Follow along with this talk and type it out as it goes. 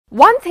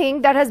One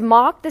thing that has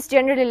marked this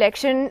general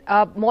election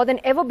more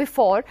than ever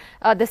before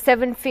the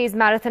 7-phase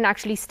marathon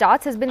actually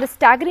starts has been the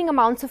staggering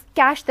amounts of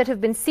cash that have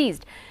been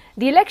seized.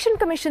 The Election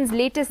Commission's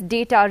latest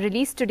data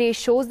released today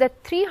shows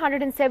that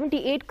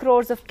 378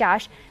 crores of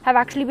cash have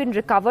actually been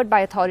recovered by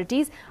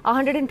authorities,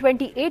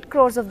 128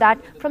 crores of that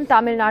from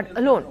Tamil Nadu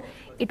alone.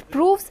 It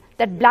proves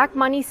that black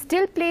money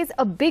still plays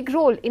a big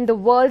role in the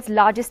world's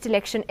largest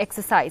election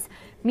exercise.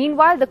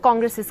 Meanwhile, the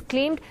Congress is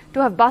claimed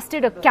to have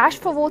busted a cash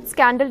for vote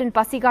scandal in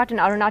Pasighat in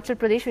Arunachal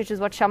Pradesh, which is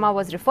what Shama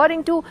was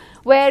referring to,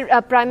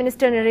 where Prime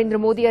Minister Narendra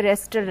Modi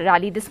arrested a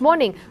rally this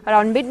morning.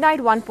 Around midnight,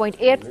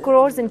 1.8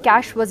 crores in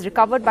cash was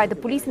recovered by the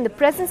police in the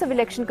presence of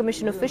Election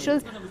Commission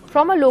officials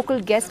from a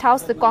local guest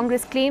house. The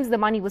Congress claims the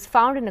money was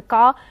found in a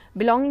car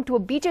belonging to a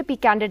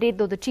BJP candidate,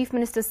 though the Chief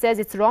Minister says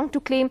it's wrong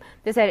to claim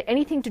this had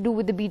anything to do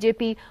with the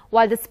BJP,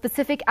 while the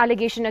specific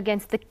allegation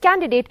against the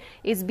candidate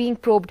is being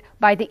probed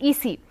by the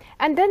EC.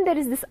 And then there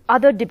is this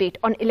other debate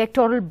on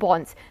electoral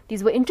bonds.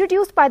 These were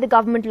introduced by the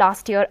government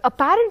last year,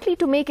 apparently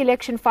to make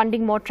election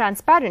funding more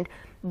transparent,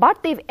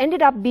 but they've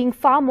ended up being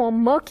far more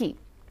murky.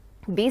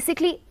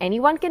 Basically,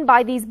 anyone can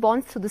buy these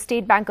bonds through the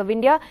State Bank of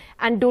India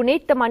and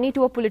donate the money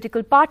to a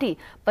political party,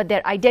 but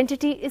their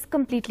identity is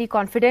completely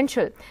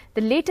confidential.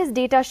 The latest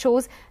data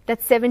shows that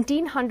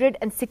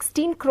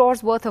 1,716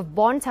 crores worth of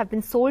bonds have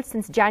been sold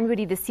since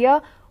January this year.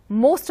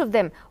 Most of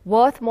them,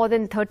 worth more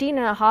than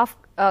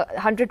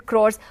 1,350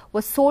 crores,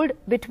 were sold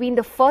between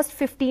the first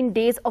 15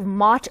 days of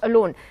March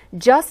alone,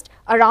 just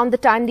around the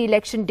time the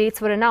election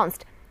dates were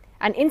announced.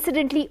 And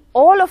incidentally,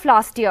 all of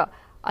last year,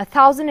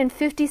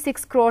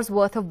 1,056 crores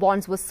worth of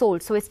bonds were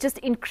sold. So it's just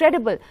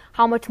incredible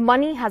how much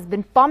money has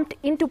been pumped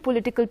into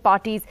political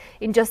parties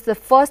in just the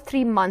first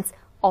 3 months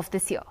of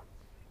this year.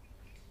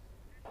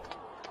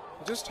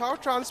 Just how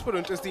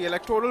transparent is the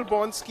electoral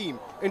bond scheme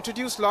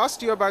introduced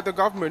last year by the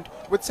government,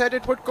 which said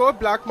it would curb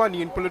black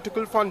money in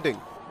political funding?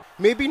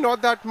 Maybe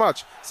not that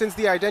much, since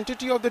the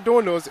identity of the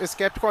donors is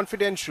kept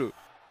confidential.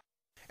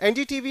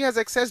 NDTV has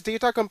accessed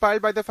data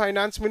compiled by the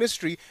Finance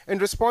Ministry in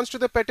response to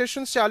the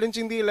petitions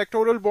challenging the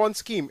electoral bond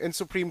scheme in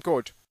Supreme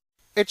Court.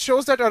 It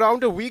shows that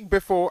around a week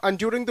before and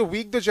during the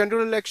week the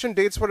general election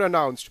dates were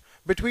announced,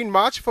 between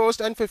March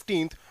 1st and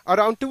 15th,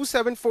 around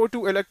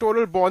 2742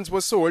 electoral bonds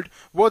were sold,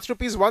 worth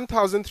Rs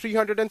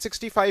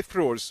 1,365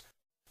 crores.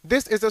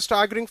 This is a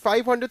staggering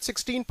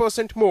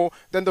 516% more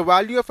than the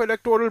value of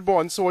electoral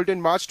bonds sold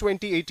in March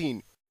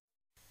 2018.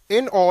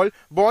 In all,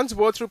 bonds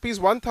worth Rs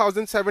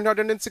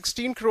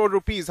 1,716 crore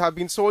rupees have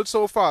been sold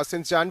so far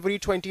since January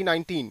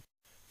 2019.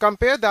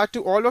 Compare that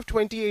to all of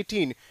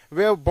 2018,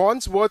 where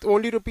bonds worth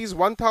only Rs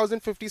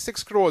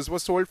 1,056 crores were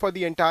sold for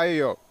the entire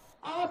year.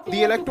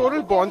 The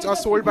electoral bonds are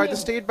sold by the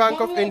State Bank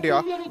of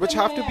India, which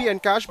have to be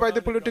encashed by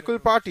the political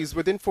parties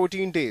within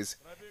 14 days.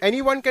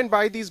 Anyone can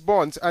buy these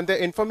bonds and their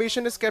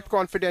information is kept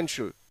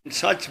confidential.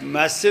 Such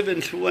massive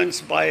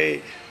influence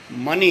by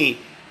money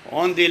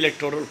on the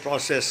electoral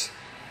process,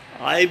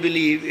 I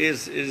believe,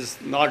 is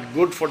not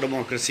good for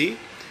democracy.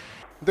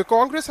 The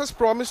Congress has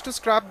promised to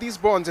scrap these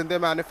bonds in their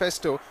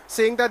manifesto,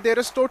 saying that there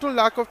is total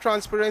lack of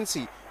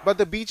transparency. But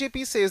the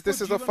BJP says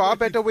this is a far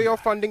better way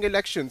of funding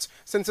elections,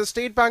 since the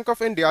State Bank of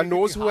India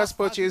knows who has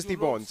purchased the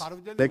bonds.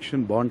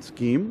 Election bond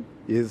scheme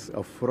is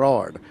a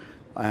fraud,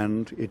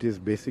 and it is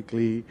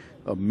basically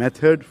a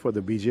method for the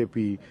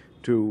BJP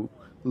to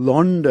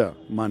launder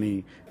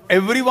money.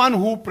 Everyone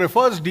who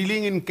prefers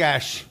dealing in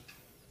cash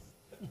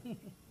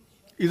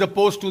is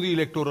opposed to the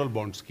electoral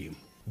bond scheme.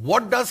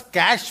 What does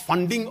cash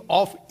funding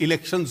of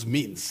elections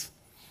means?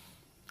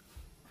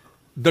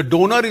 The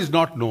donor is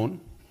not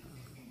known.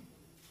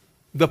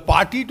 The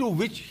party to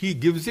which he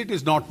gives it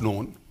is not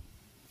known.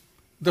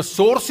 The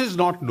source is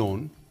not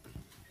known.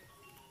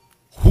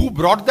 Who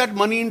brought that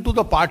money into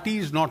the party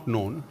is not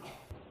known.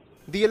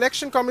 The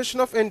Election Commission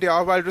of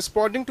India, while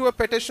responding to a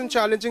petition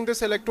challenging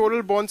this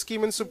electoral bond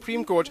scheme in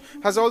Supreme Court,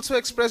 has also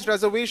expressed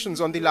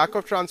reservations on the lack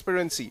of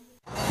transparency.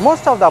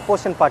 Most of the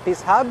opposition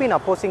parties have been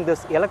opposing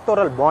this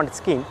electoral bond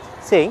scheme,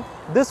 saying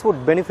this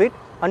would benefit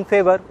and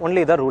favour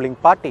only the ruling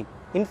party.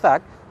 In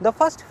fact, the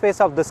first phase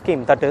of the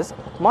scheme, that is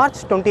March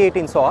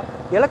 2018, saw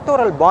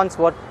electoral bonds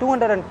worth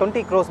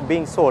 220 crores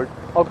being sold,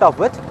 out of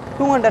which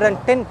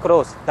 210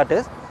 crores, that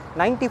is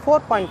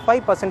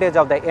 94.5%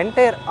 of the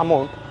entire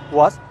amount,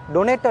 was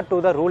donated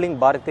to the ruling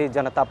Bharatiya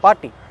Janata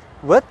Party.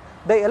 With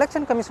the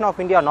Election Commission of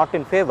India not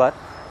in favour,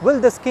 will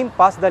the scheme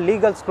pass the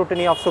legal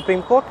scrutiny of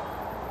Supreme Court?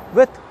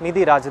 With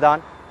Nidhi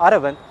Rajdan,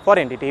 Aravind for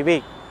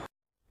NDTV.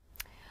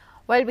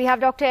 Well, we have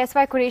Dr.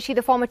 S.Y. Qureshi,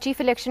 the former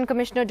Chief Election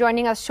Commissioner,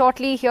 joining us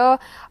shortly. Here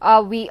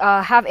we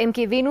have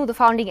M.K. Venu, the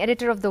founding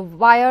editor of The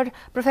Wire.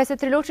 Professor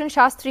Trilochan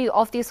Shastri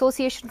of the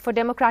Association for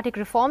Democratic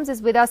Reforms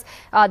is with us.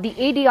 The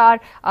ADR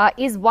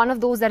is one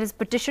of those that has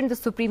petitioned the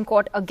Supreme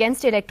Court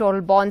against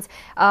electoral bonds.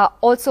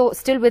 Also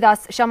still with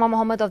us, Shama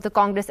Mohammed of the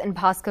Congress and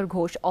Bhaskar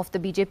Ghosh of the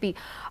BJP.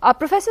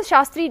 Professor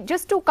Shastri,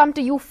 just to come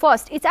to you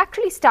first, it's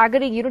actually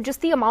staggering, just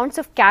the amounts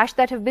of cash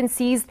that have been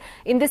seized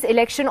in this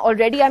election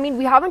already. I mean,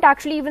 we haven't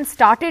actually even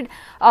started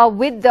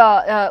with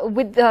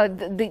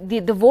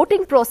the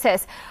voting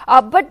process.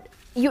 But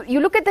you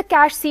look at the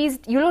cash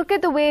seized, you look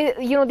at the way,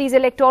 these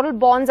electoral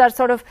bonds are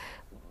sort of,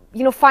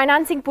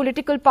 financing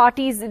political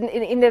parties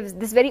in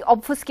this very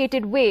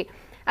obfuscated way.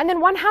 And then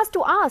one has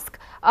to ask,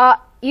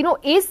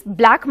 is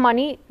black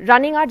money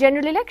running our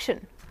general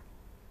election?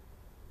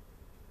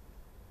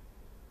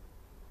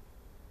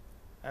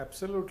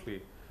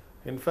 Absolutely.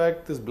 In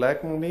fact, this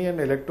black money and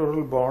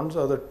electoral bonds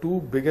are the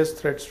two biggest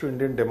threats to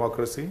Indian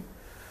democracy.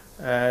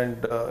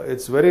 And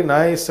it's very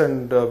nice,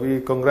 and we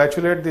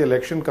congratulate the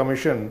Election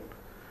Commission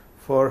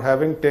for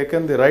having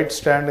taken the right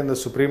stand in the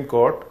Supreme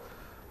Court.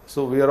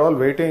 So we are all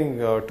waiting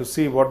to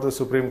see what the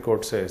Supreme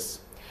Court says.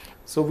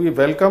 So we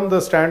welcome the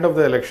stand of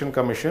the Election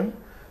Commission,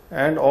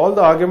 and all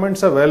the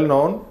arguments are well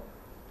known.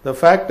 The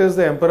fact is,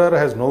 the emperor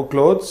has no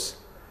clothes.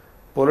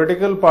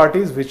 Political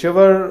parties,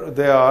 whichever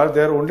they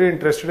are only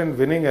interested in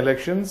winning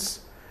elections,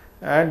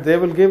 and they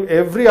will give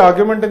every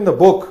argument in the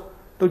book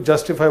to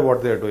justify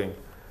what they are doing.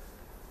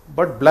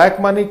 But black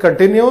money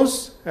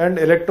continues, and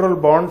electoral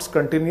bonds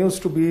continues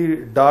to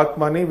be dark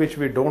money, which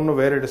we don't know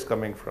where it is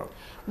coming from.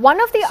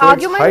 One of the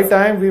arguments... It's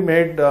high time we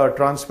made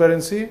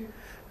transparency.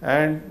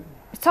 And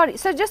sorry,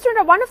 so just to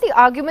interrupt, one of the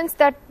arguments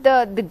that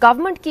the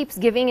government keeps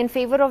giving in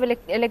favor of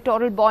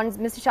electoral bonds,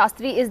 Mr.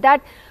 Shastri, is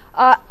that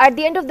at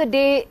the end of the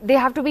day, they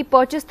have to be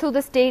purchased through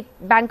the State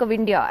Bank of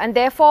India, and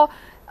therefore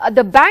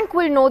the bank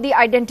will know the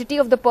identity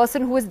of the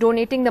person who is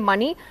donating the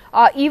money,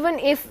 even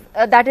if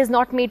that is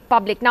not made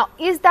public. Now,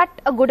 is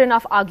that a good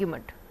enough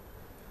argument?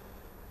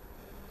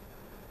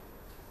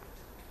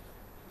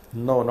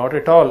 No, not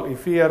at all.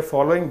 If we are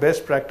following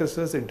best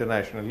practices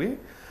internationally,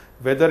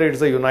 whether it's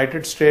the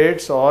United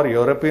States or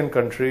European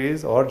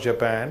countries or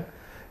Japan,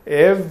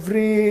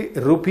 every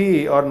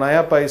rupee or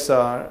naya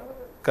paisa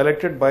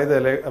collected by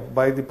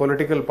the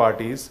political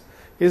parties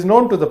is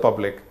known to the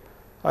public.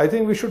 I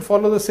think we should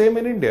follow the same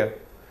in India.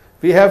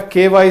 We have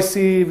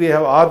KYC, we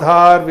have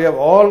Aadhaar, we have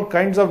all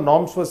kinds of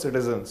norms for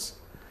citizens.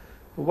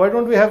 Why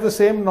don't we have the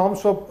same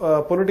norms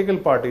for political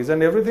parties?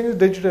 And everything is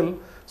digital.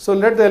 So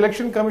let the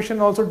Election Commission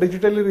also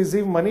digitally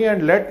receive money,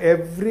 and let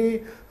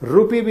every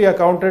rupee be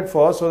accounted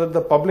for so that the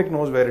public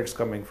knows where it's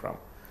coming from.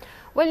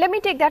 Well, let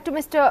me take that to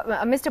Mr.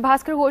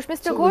 Bhaskar Ghosh.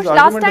 Mr. Ghosh,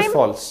 last time is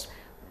false.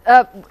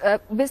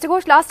 Mr.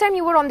 Ghosh, last time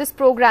you were on this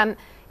program,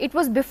 it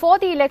was before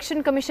the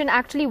Election Commission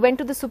actually went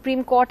to the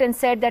Supreme Court and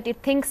said that it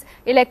thinks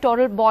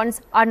electoral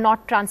bonds are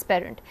not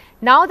transparent.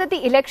 Now that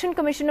the Election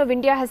Commission of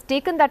India has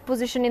taken that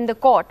position in the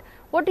court,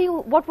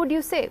 what would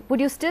you say?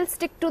 Would you still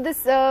stick to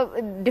this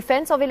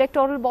defense of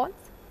electoral bonds?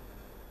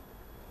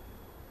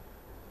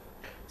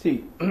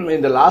 See,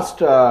 in the last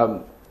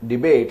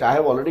debate, I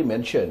have already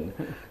mentioned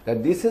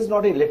that this is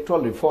not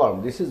electoral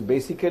reform. This is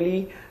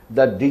basically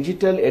the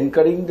digital,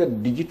 encouraging the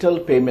digital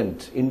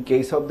payment in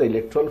case of the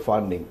electoral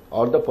funding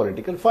or the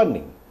political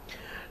funding.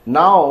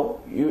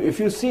 Now,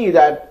 if you see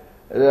that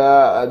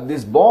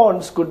these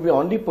bonds could be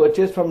only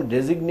purchased from a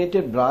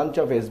designated branch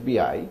of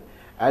SBI,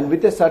 and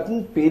with a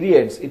certain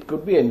periods it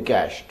could be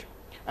encashed,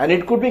 and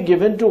it could be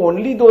given to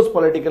only those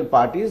political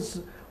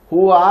parties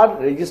who are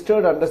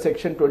registered under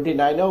Section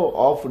 29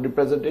 of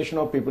Representation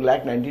of People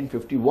Act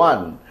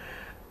 1951,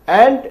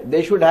 and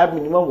they should have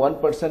minimum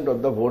 1%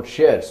 of the vote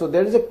share. So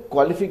there is a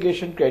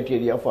qualification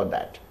criteria for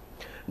that.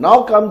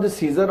 Now comes the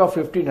seizure of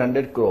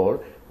 1500 crore.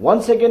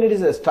 Once again it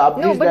is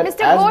established that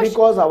Mr. Ghosh,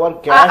 because our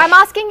cash... I'm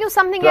asking you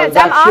something else.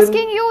 I'm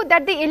asking you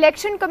that the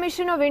Election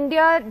Commission of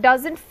India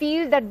doesn't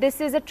feel that this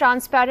is a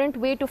transparent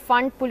way to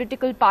fund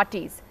political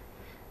parties.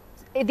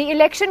 The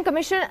Election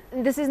Commission,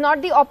 this is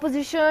not the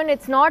opposition,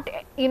 it's not,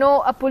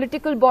 a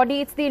political body,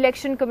 it's the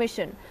Election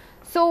Commission.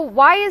 So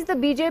why is the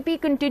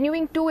BJP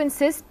continuing to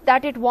insist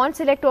that it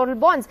wants electoral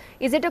bonds?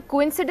 Is it a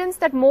coincidence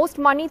that most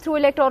money through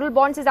electoral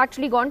bonds has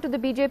actually gone to the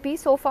BJP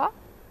so far?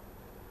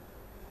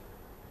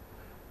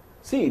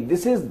 See,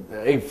 this is,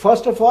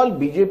 first of all,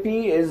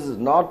 BJP is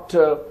not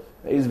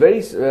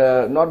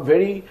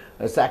very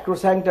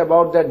sacrosanct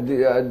about that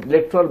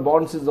electoral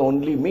bonds is the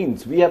only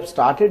means. We have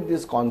started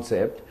this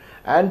concept,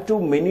 and to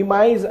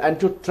minimize and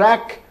to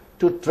track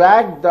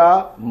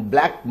the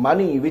black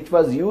money which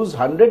was used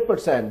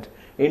 100%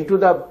 into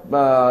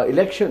the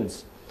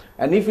elections.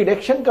 And if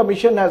Election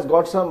Commission has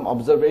got some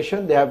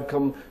observation, they have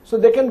come, so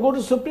they can go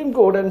to Supreme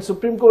Court, and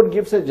Supreme Court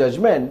gives a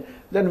judgment,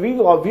 then we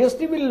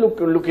obviously will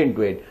look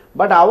into it.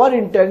 But our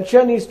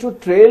intention is to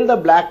trail the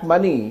black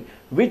money,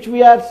 which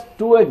we are,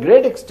 to a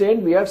great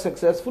extent, we are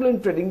successful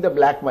in trading the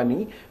black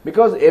money,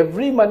 because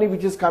every money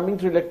which is coming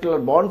through electoral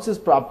bonds is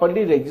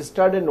properly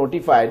registered and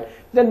notified.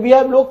 Then we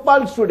have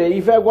Lokpals today.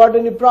 If you have got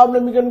any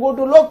problem, you can go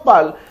to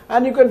Lokpal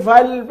and you can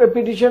file a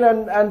petition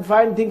and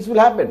find things will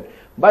happen.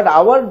 But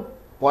our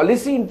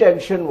policy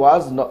intention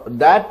was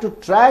that to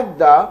track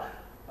the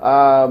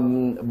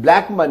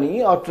black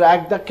money or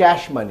track the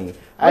cash money.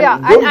 And,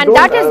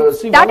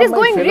 that is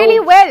going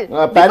really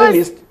well.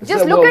 Panelists,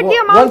 just look at the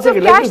amount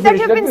of cash that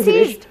have been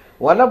seized.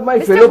 One of my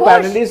fellow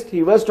panelists,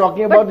 he was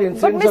talking about the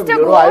incidence of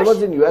euro. I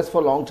was in US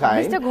for a long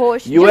time. Mr.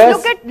 Ghosh,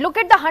 just look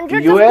at the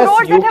hundreds of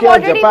crores that have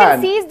already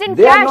been seized in cash.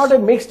 They are not a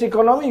mixed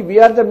economy. We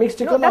are the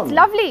mixed economy. That's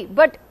lovely,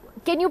 but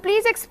can you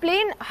please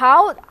explain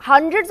how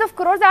hundreds of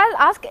crores? I'll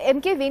ask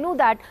MK Venu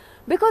that,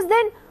 because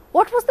then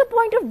what was the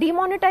point of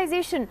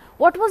demonetization?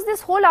 What was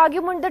this whole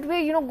argument that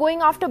we're,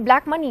 going after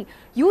black money?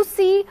 You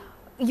see,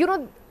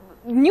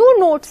 new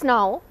notes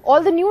now,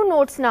 all the new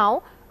notes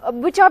now,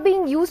 which are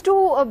being used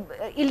to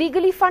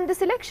illegally fund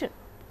this election.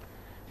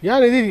 Yeah,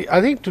 Nidhi,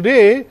 I think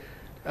today,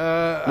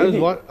 I was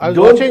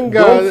watching.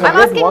 I'm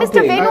asking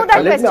Mr. Venu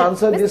that question. Let me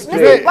answer this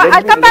today.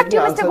 I'll come back to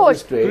you, Mr.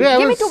 Ghosh.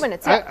 Give me 2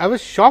 minutes. Yeah. I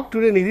was shocked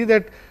today, Nidhi,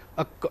 that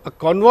a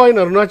convoy in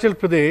Arunachal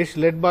Pradesh,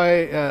 led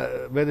by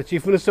where the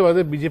Chief Minister was,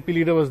 the BJP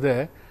leader was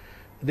there.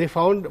 They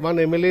found one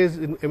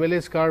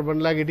MLA's car,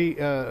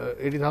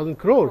 1,80,000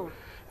 crore,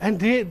 and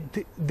they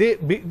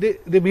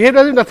behaved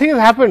as if nothing has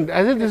happened,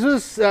 as if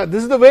this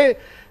is the way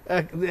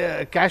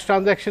cash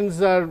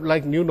transactions are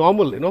like new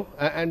normal,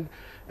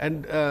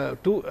 And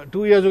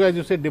 2 years ago, as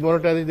you said,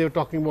 demonetization, they were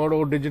talking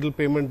about digital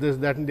payment, this,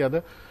 that and the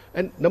other.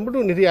 And number two,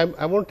 Nidhi,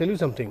 I want to tell you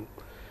something.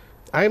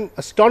 I am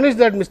astonished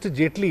that Mr.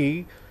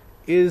 Jaitley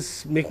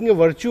is making a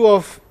virtue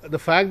of the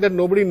fact that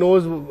nobody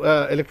knows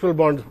electoral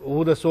bonds,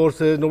 who the source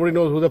is, nobody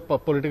knows who the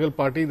political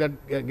party that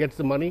gets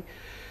the money.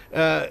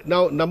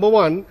 Now, number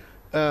one,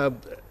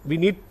 we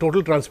need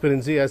total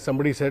transparency, as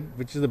somebody said,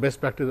 which is the best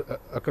practice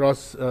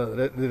across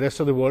the rest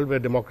of the world where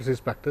democracy is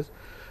practiced.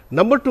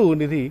 Number two,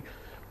 Nidhi,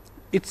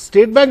 it's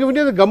State Bank of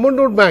India, the government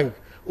owned bank.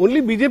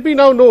 Only BJP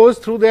now knows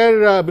through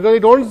their, because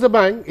it owns the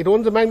bank,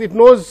 it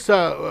knows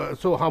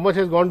so how much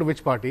has gone to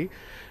which party.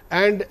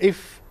 And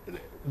if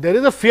there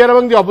is a fear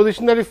among the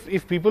opposition that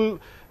if people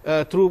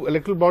through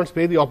electoral bonds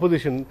pay the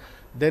opposition,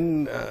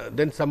 then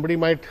somebody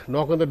might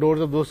knock on the doors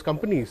of those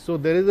companies. So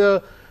there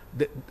is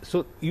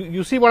so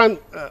you see what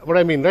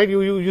I mean, right?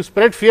 You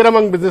spread fear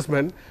among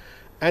businessmen,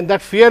 and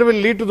that fear will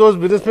lead to those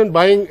businessmen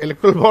buying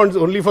electoral bonds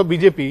only for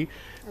BJP.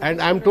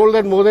 And I am told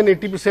that more than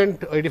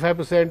 80%,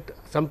 85%,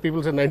 some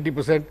people say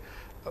 90%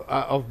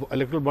 of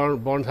electoral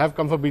bonds have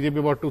come from BJP,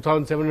 about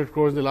 2,700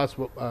 crores in the last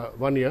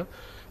 1 year.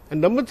 And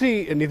number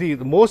three, Nidhi,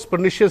 the most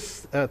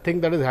pernicious thing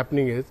that is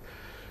happening is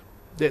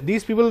that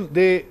these people,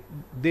 they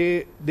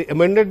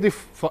amended the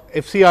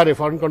FCRA,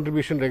 Foreign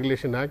Contribution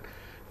Regulation Act,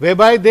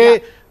 whereby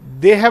they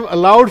have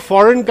allowed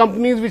foreign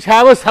companies which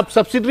have a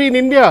subsidiary in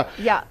India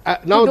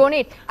to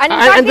donate. And in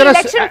fact, the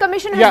Election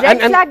Commission has red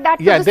flagged that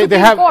to the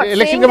Supreme Court,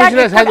 Election saying Commission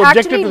that it has could objected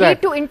actually to that.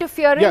 lead to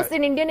interference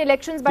in Indian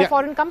elections by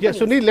foreign companies.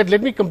 So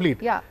let me complete.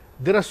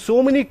 There are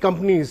so many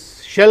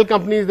companies, shell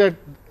companies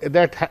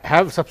that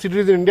have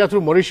subsidiaries in India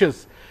through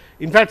Mauritius.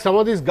 In fact, some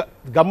of these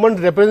government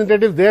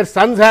representatives, their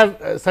sons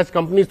have such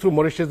companies through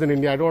Mauritius in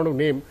India. I don't want to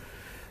name.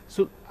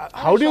 So,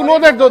 how do you know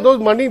that those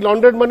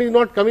laundered money is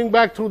not coming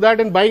back through that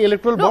and buying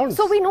electoral bonds?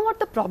 So, we know what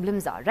the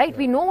problems are, right?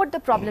 We know what the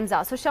problems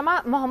are. So,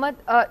 Shama Mohammed,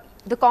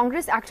 the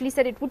Congress actually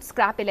said it would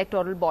scrap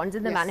electoral bonds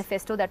in the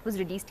manifesto that was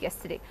released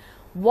yesterday.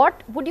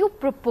 What would you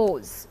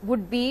propose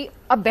would be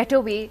a better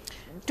way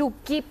to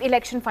keep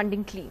election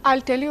funding clean?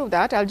 I'll tell you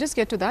that. I'll just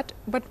get to that.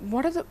 But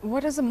what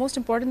is the most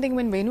important thing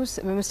when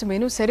Mr.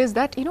 Venu said is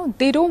that,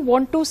 they don't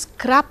want to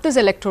scrap this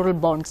electoral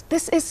bonds.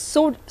 This is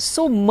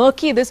so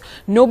murky.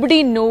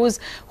 Nobody knows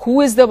who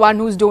is the one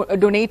who's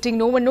donating.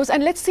 No one knows.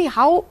 And let's see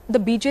how the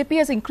BJP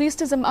has increased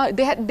his amount.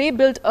 They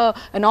built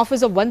an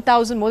office of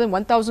more than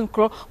 1,000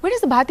 crore. Where does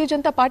the Bharatiya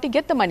Janata Party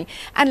get the money?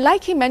 And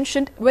like he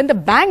mentioned, when the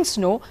banks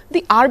know,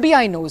 the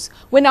RBI knows.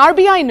 When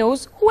RBI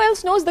knows, who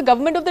else knows? The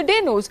government of the day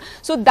knows.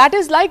 So that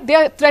is like they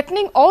are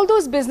threatening all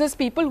those business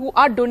people who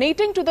are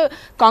donating to the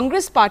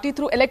Congress party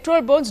through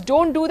electoral bonds.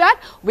 Don't do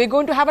that. We're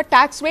going to have a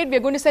tax raid.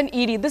 We're going to send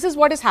ED. This is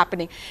what is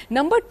happening.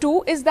 Number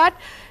two is that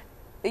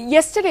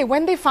yesterday,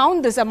 when they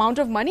found this amount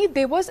of money,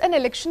 there was an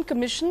election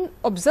commission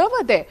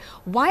observer there.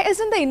 Why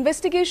isn't the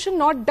investigation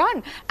not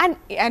done? And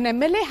an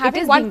MLA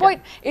having one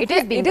point, it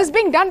is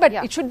being done, but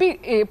it should be,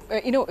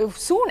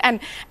 soon.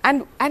 And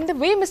the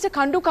way Mr.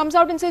 Khandu comes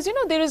out and says,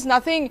 there is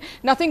nothing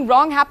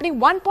wrong happening.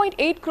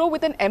 1.8 crore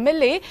with an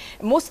MLA.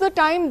 Most of the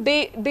time,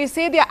 they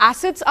say their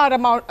assets are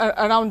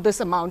around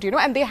this amount,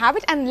 and they have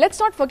it. And let's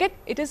not forget,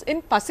 it is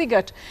in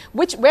Pasigat,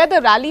 where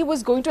the rally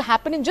was going to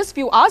happen in just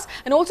few hours.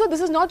 And also,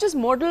 this is not just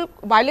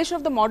violation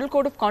of the Model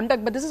Code of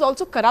Conduct, but this is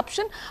also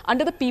corruption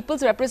under the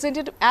People's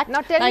Representative Act.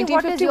 Now tell me,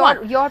 what is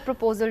your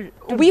proposal?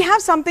 We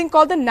have something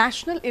called the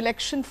National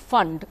Election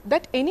Fund,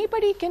 that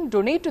anybody can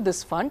donate to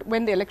this fund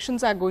when the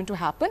elections are going to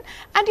happen,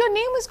 and your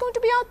name is going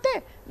to be out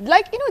there.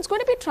 It's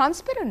going to be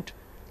transparent.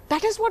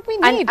 That is what we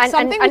need.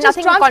 Something which is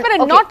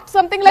transparent, not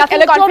something like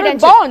electoral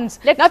bonds.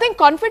 Nothing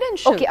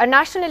confidential. Okay, a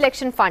national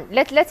election fund.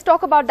 Let's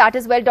talk about that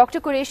as well. Dr.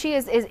 Qureshi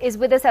is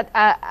with us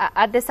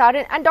at this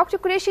hour. And Dr.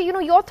 Qureshi,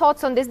 your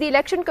thoughts on this. The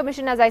Election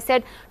Commission, as I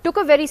said, took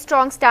a very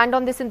strong stand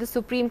on this in the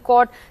Supreme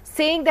Court,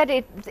 saying that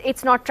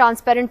it's not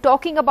transparent,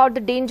 talking about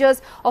the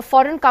dangers of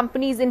foreign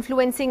companies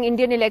influencing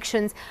Indian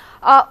elections.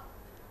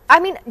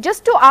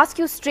 Just to ask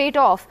you straight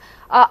off,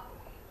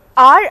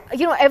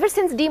 ever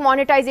since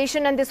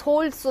demonetization and this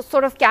whole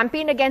sort of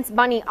campaign against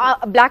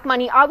black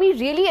money, are we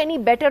really any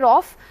better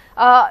off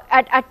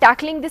at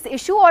tackling this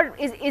issue, or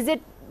is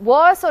it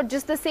worse or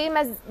just the same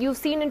as you've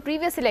seen in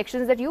previous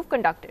elections that you've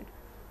conducted?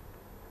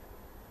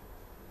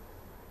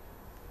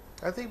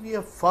 I think we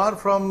are far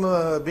from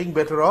being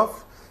better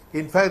off.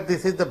 In fact,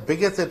 this is the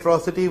biggest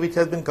atrocity which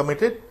has been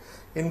committed.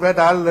 In fact,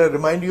 I'll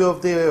remind you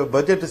of the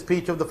budget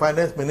speech of the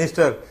finance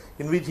minister,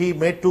 in which he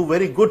made two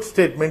very good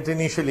statements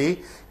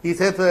initially. He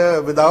said,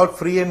 without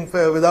free and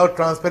without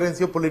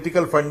transparency of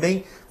political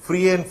funding,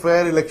 free and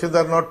fair elections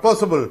are not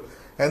possible.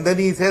 And then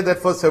he said that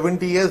for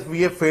 70 years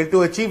we have failed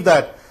to achieve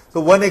that. So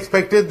one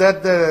expected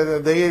that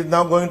they are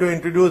now going to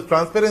introduce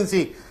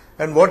transparency.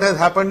 And what has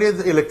happened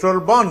is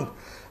electoral bond.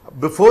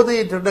 Before the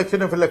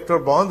introduction of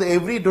electoral bonds,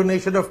 every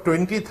donation of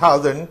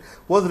 20,000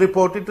 was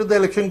reported to the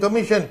election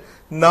commission.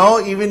 Now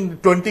even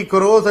 20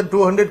 crores and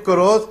 200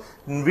 crores,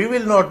 we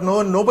will not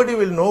know, nobody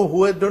will know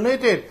who has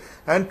donated.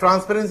 And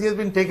transparency has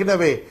been taken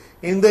away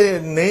in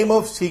the name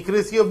of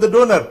secrecy of the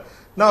donor.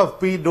 Now,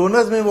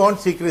 donors may want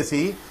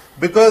secrecy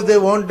because they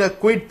want a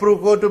quid pro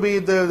quo to be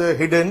the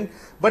hidden,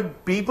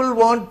 but people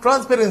want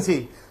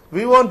transparency.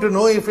 We want to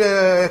know if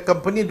a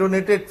company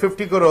donated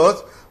 50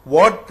 crores,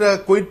 what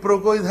quid pro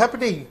quo is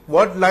happening,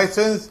 what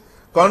license,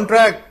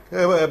 contract,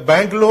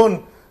 bank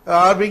loan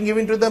are being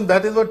given to them.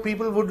 That is what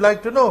people would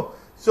like to know.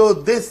 So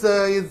this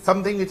is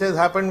something which has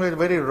happened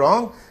very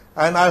wrong,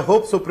 and I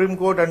hope Supreme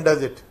Court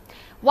undoes it.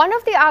 One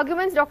of the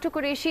arguments, Dr.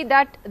 Qureshi,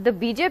 that the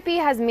BJP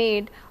has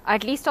made,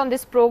 at least on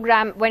this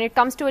program, when it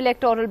comes to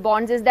electoral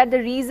bonds, is that the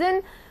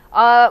reason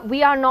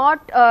we are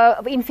not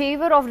in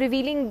favor of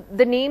revealing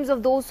the names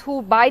of those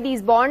who buy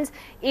these bonds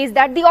is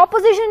that the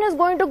opposition is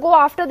going to go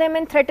after them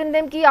and threaten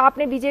them कि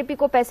आपने BJP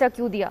को पैसा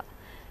क्यों दिया.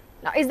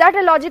 Now, is that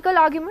a logical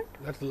argument?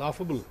 That's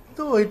laughable.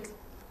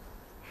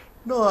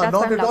 No,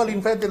 not at all. In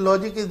fact, the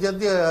logic is just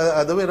the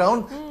other way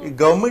around.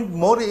 Government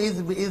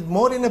is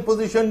more in a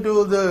position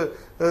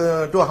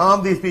to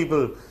harm these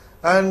people.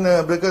 And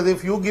because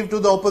if you give to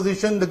the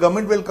opposition, the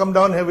government will come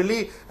down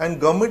heavily, and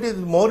government is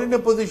more in a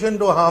position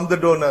to harm the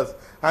donors,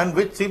 and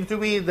which seems to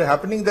be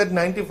happening, that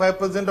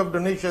 95% of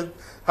donations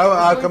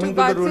are coming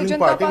to the ruling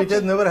party, which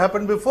has never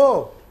happened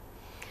before.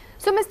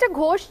 So, Mr.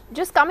 Ghosh,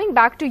 just coming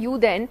back to you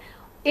then,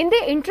 in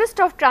the interest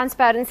of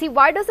transparency,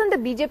 why doesn't the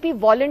BJP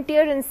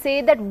volunteer and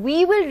say that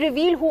we will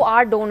reveal who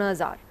our donors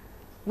are?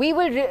 We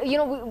will,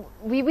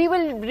 we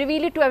will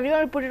reveal it to everyone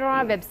and put it on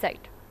our website.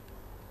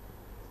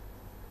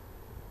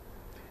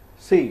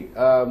 See,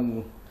 Nidhi,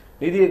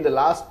 in the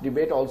last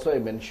debate also I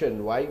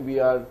mentioned why we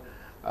are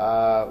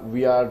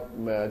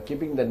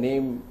keeping the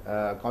name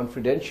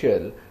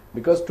confidential,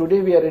 because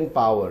today we are in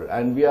power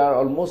and we are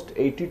almost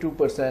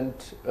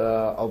 82%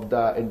 of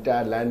the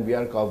entire land we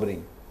are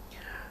covering.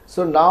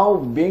 So now,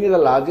 being the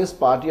largest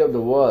party of the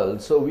world,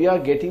 so we are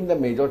getting the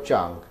major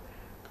chunk.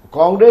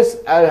 Congress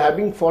are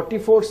having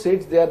 44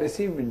 seats, they have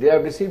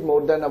received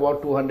more than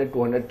about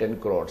 210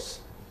 crores.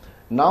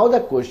 Now the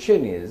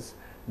question is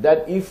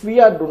that if we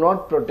do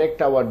not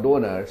protect our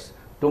donors,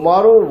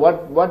 tomorrow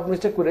what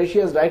Mr.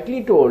 Qureshi has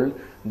rightly told,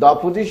 the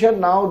opposition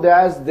now,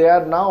 they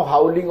are now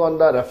howling on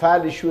the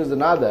Rafale issue is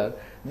another.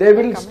 They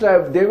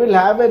will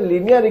have a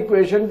linear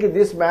equation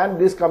that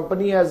this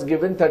company has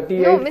given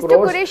 38 crores. No,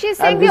 Mr. Qureshi is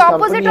saying the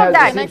opposite of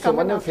that. Received so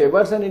many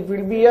favors, and it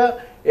will be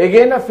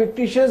again a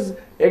fictitious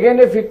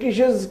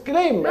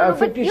claim,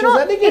 fictitious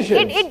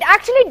allegation. It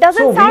actually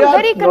doesn't sound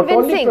very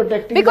convincing,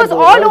 because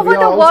all over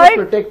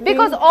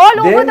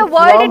the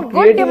world, in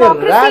good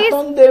democracies,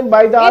 on them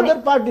by the other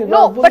party.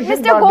 No, but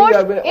Mr.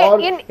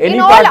 Ghosh, in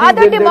all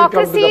other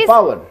democracies,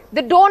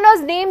 the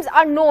donors' names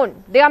are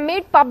known, they are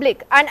made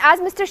public, and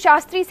as Mr.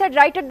 Shastri said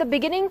right at the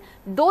beginning,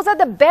 those are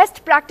the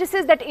best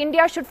practices that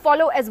India should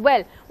follow as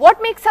well.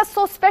 What makes us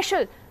so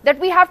special that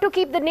we have to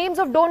keep the names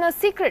of donors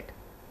secret?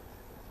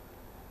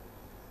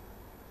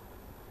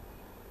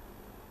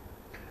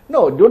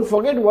 No, don't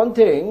forget one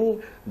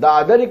thing, the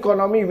other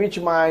economy which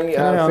my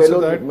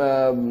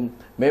fellow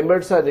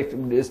members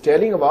is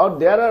telling about,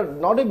 they are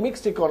not a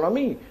mixed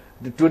economy.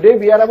 Today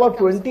we are about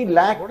 20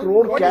 lakh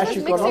crore cash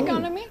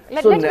economy.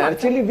 So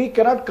naturally we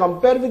cannot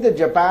compare with the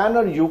Japan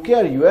or UK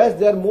or US.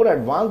 They are more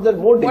advanced, they are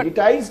more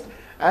digitized,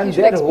 and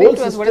their whole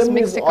system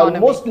is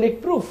almost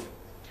leak proof.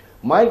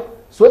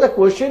 So the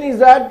question is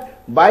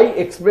that by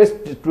express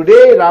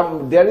today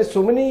there is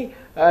so many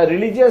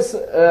religious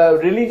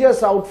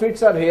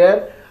outfits are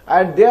here,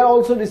 and they are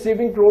also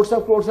receiving crores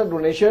of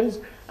donations,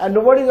 and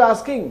nobody is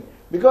asking.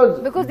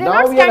 Because they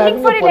are not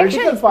standing for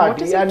elections.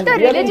 Party and the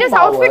religious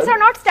outfits are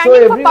not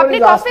standing for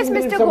public office,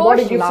 Mr.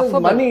 Somebody gives us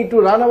money to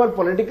run our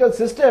political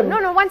system.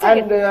 No, one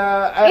second.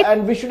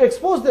 And we should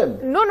expose them.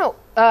 No.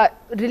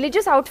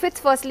 Religious outfits,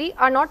 firstly,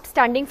 are not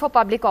standing for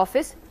public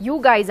office. You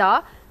guys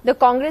are. The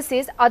Congress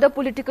is. Other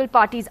political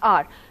parties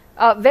are.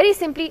 Very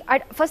simply,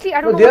 firstly,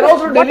 I don't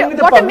know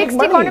what a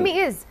mixed economy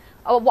is.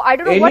 I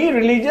don't know any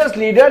religious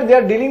leader, they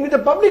are dealing with the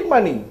public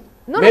money.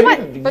 No,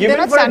 but they're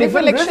not standing for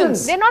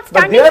elections. They're not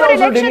standing for elections, Mr. Ghosh. But they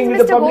are also dealing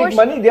with the public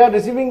money. They are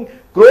receiving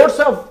crores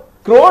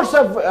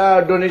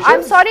of donations.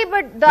 I'm sorry,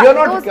 but you are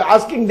not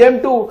asking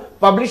them to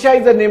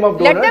publicize the name of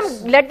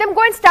donors. Let them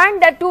go and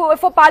stand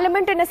for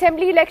parliament and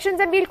assembly elections,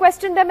 and we'll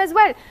question them as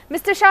well.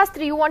 Mr.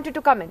 Shastri, you wanted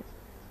to come in.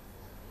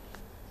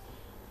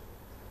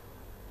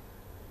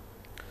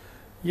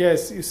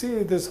 Yes, you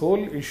see, this whole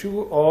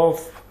issue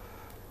of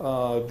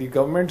the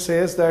government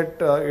says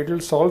that it will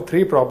solve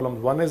three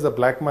problems. One is the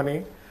black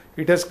money.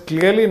 It has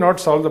clearly not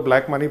solved the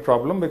black money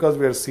problem because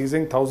we are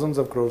seizing thousands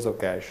of crores of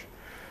cash.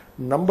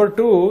 Number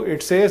two,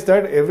 it says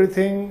that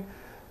everything,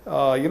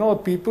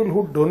 people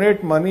who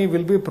donate money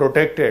will be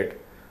protected.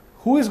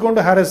 Who is going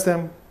to harass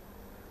them?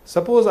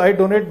 Suppose I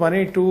donate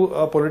money to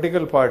a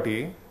political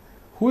party.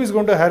 Who is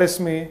going to harass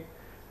me?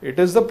 It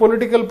is the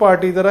political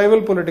party, the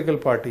rival political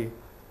party.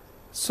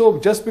 So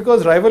just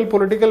because rival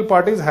political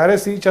parties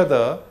harass each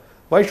other,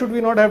 why should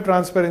we not have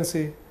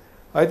transparency?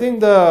 I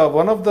think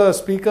one of the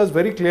speakers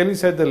very clearly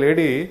said, the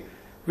lady,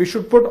 we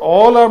should put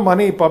all our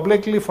money,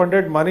 publicly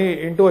funded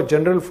money, into a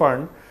general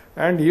fund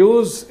and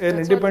use an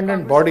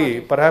independent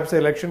body, perhaps the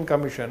election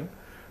commission,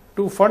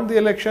 to fund the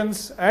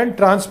elections and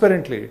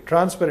transparently.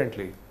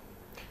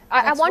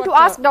 I want to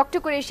ask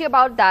Dr. Qureshi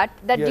about that.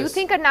 Yes. Do you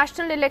think a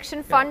national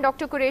election fund,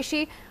 Dr.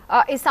 Qureshi,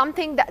 is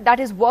something that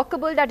is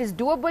workable, that is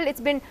doable?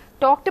 It's been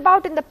talked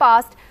about in the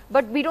past,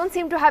 but we don't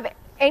seem to have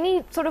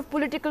any sort of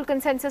political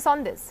consensus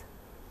on this.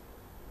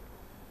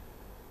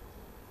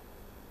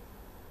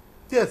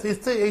 Yes,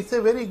 it's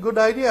a very good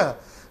idea,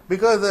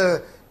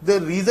 because the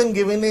reason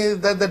given is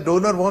that the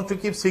donor wants to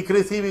keep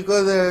secrecy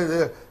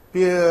because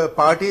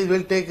parties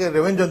will take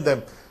revenge on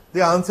them.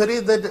 The answer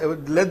is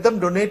that let them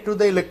donate to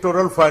the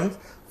electoral funds,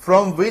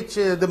 from which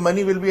the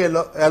money will be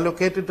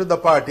allocated to the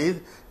parties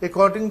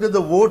according to the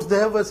votes they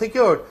have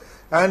secured.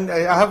 And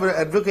I have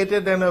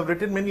advocated and have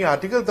written many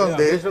articles on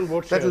this,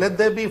 that let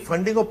there be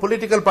funding of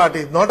political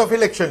parties, not of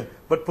election,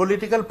 but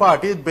political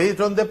parties based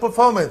on their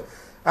performance.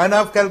 And I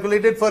have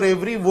calculated for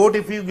every vote,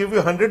 if you give you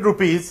 100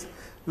 rupees,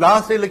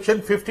 last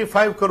election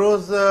 55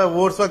 crores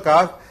votes were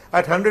cast.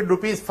 At 100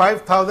 rupees,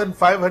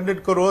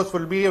 5,500 crores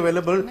will be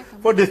available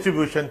for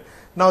distribution.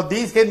 Now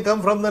these can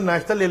come from the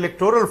National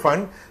Electoral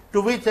Fund,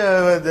 to which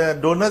the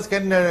donors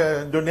can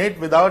donate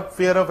without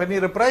fear of any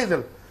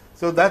reprisal.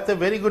 So that's a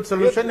very good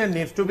solution and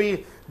needs to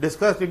be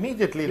discussed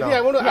immediately now.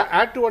 I want to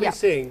add to what he's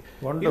saying.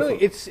 Wonderful.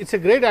 It's a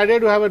great idea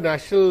to have a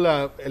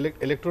national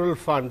electoral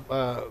fund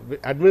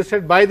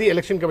administered by the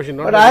election commission.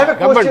 Not but I have a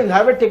question, I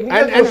have a technical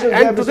question.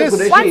 And to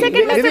this, one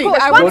second, Mr.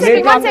 Ghosh,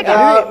 one second.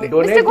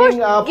 Mr.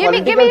 Ghosh,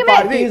 give me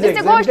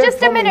Mr. Ghosh,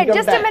 just a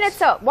minute,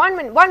 sir.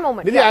 One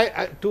moment.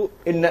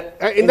 In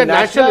the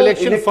national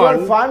election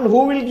fund,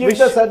 who will give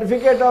the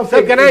certificate of?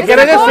 Sir, can I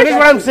just finish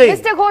what I'm saying?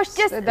 Mr. Ghosh,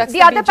 just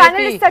the other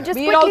panelists are just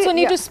we also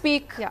need to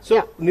speak.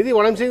 So, Nidhi,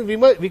 what I'm saying,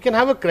 we can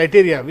have a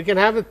criteria. We can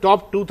have the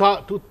top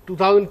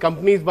 2,000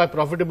 companies by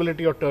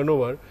profitability or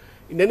turnover.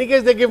 In any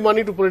case, they give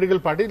money to political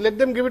parties. Let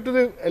them give it to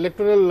the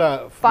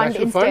electoral fund,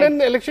 and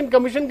the election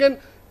commission can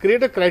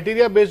create a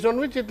criteria based on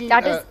which it will.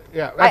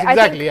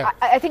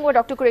 I think what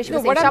Dr. Qureshi was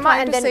saying. What I'm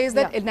trying to say is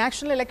that a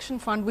national election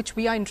fund, which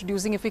we are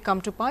introducing if we come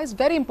to power, is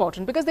very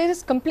important, because there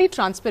is complete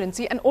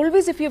transparency. And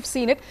always, if you have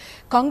seen it,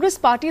 Congress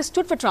party has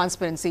stood for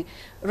transparency.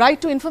 Right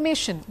to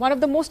information, one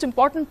of the most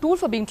important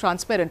tools for being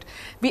transparent.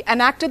 We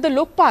enacted the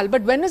Lokpal,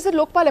 but when is the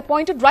Lokpal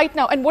appointed? Right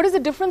now. And what is the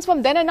difference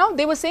from then and now?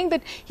 They were saying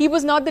that he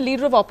was not the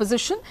leader of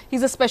opposition.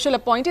 He's a special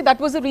appointee. That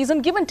was the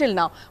reason given till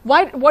now.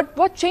 Why?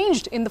 What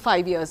changed in the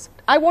 5 years?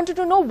 I wanted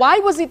to know, why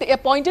was he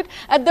appointed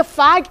at the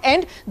fag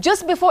end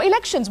just before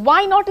elections?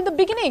 Why not in the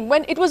beginning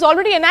when it was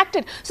already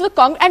enacted? So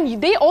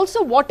and they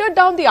also watered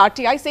down the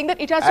RTI, saying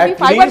that it has to be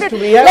 500.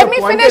 Let me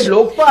finish.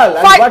 Lokpal,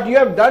 and what you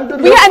have done to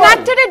we Lokpal.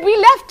 Enacted it.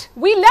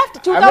 We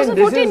left.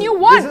 2014 you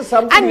won,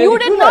 and you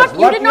did not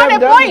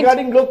appoint.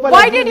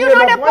 Why did you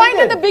not appoint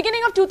at the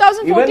beginning of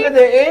 2014? Even at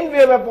the end we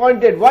have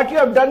appointed. What you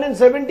have done in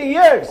 70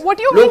 years? What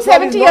do you mean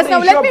 70 years? Now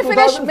let me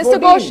finish, Mr.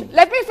 Ghosh.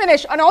 Let me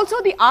finish. And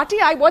also the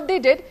RTI, what they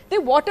did, they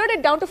watered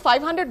it down to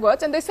 500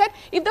 words, and they said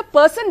if the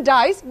person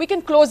dies, we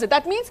can close it.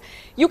 That means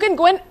you can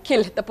go and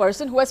kill the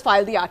person who has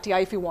filed the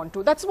RTI if you want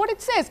to. That's what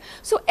it says.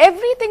 So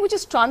everything which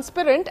is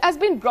transparent has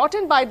been brought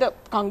in by the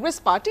Congress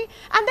party.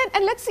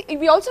 And let's see,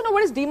 we also know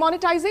what is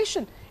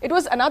demonetization. It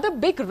was another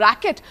big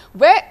racket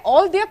where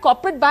all their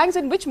corporate banks,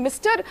 in which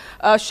Mr.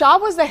 Shah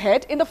was the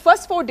head, in the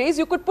first 4 days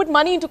you could put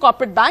money into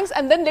corporate banks,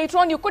 and then later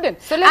on you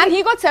couldn't. So and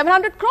he got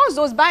 700 crores,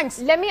 those banks.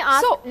 Let me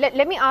ask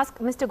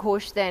Mr.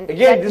 Ghosh then.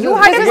 Again, you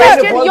had a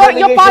question.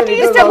 Your party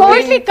is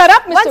completely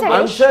corrupt, Mr.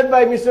 Ghosh. Answered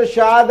by Mr.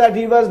 Shah that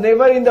he was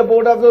never in the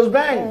board of those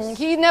banks.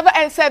 He never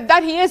said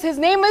that his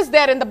name is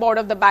there in the board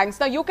of the banks.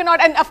 Now you cannot,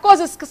 and of course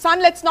his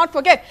son, let's not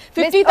forget,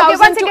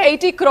 50,000 to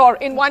 80 crore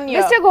in 1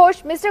 year.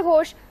 Mr.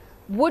 Ghosh,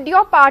 would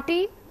your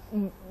party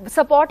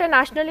support a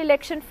national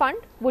election fund?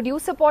 Would you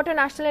support a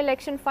national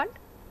election fund?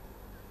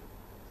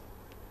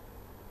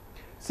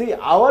 See,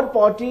 our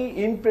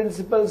party in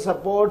principle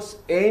supports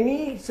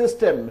any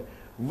system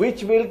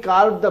which will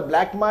curb the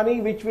black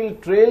money, which will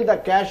trail the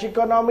cash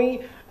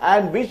economy,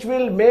 and which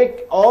will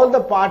make all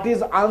the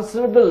parties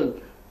answerable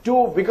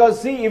to, because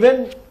see,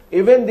 even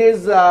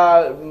this, we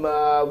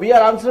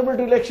are answerable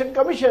to Election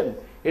Commission.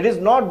 It is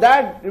not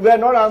that we are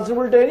not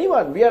answerable to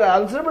anyone. We are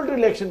answerable to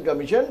Election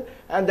Commission,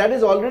 and that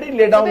is already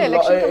laid down in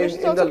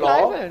the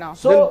law.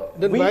 So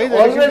then we why is the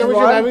always Election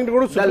Commission want having to go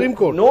to Supreme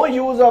Court? No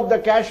use of the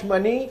cash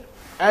money,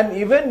 and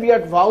even we are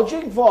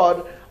vouching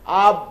for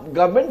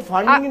government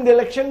funding in the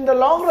election in the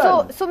long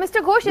run. So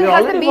Mr. Ghosh, is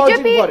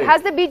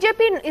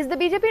the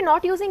BJP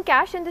not using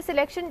cash in this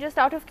election, just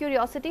out of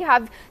curiosity?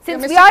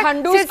 Since we are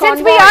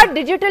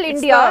digital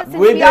India,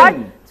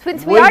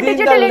 since we are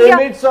digital India,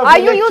 are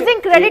you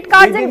using credit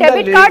cards and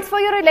debit cards for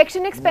your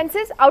election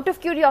expenses, out of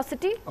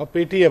curiosity? Or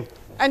Paytm.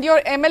 And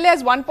your MLA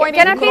has 1.8 crores.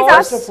 Can I please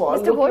ask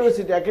Mr.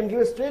 Ghosh? I can give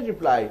a straight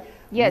reply.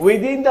 Yes.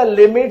 Within the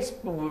limits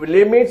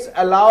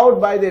allowed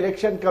by the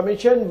Election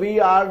Commission, we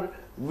are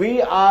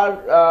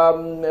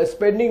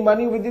spending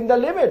money within the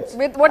limits.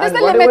 What is the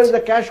limit? Whatever is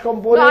the cash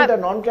component, the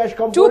non-cash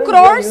component, 2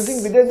 crores?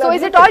 using within the So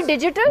limits. is it all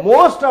digital?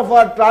 Most of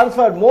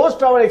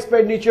our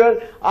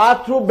expenditure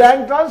are through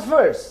bank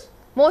transfers.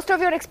 Most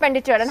of your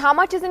expenditure, and how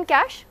much is in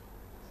cash?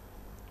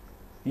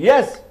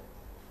 Yes.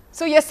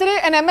 So yesterday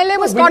an MLA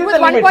was Within caught with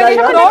the limits,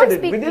 1.8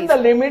 crores. Within the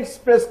limits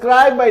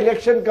prescribed by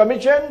Election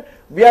Commission,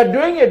 we are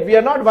doing it. We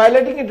are not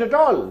violating it at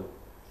all.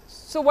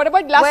 So what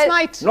about last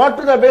night? Not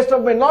to the best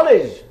of my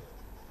knowledge.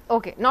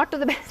 Okay, not to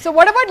the best. So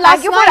what about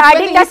last night?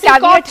 Adding that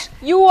caveat.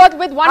 You were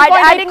with 1.8 crore.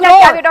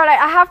 That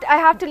caveat, I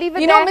have to leave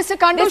it there. Mr.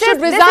 Kandu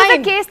should resign. This is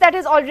a case that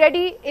is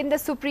already in the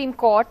Supreme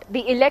Court.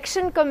 The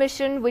Election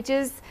Commission, which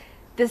is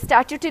the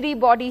statutory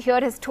body here,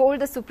 has told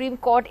the Supreme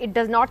Court it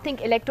does not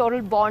think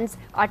electoral bonds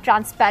are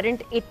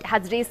transparent. It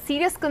has raised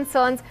serious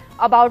concerns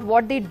about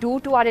what they do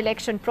to our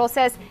election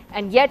process,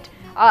 and yet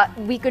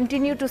we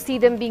continue to see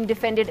them being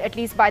defended, at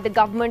least by the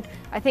government.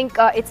 I think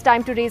it's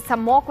time to raise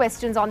some more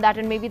questions on that,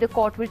 and maybe the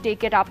court will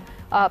take it up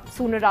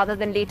sooner rather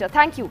than later.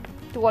 Thank you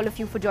to all of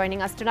you for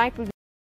joining us tonight. We'll be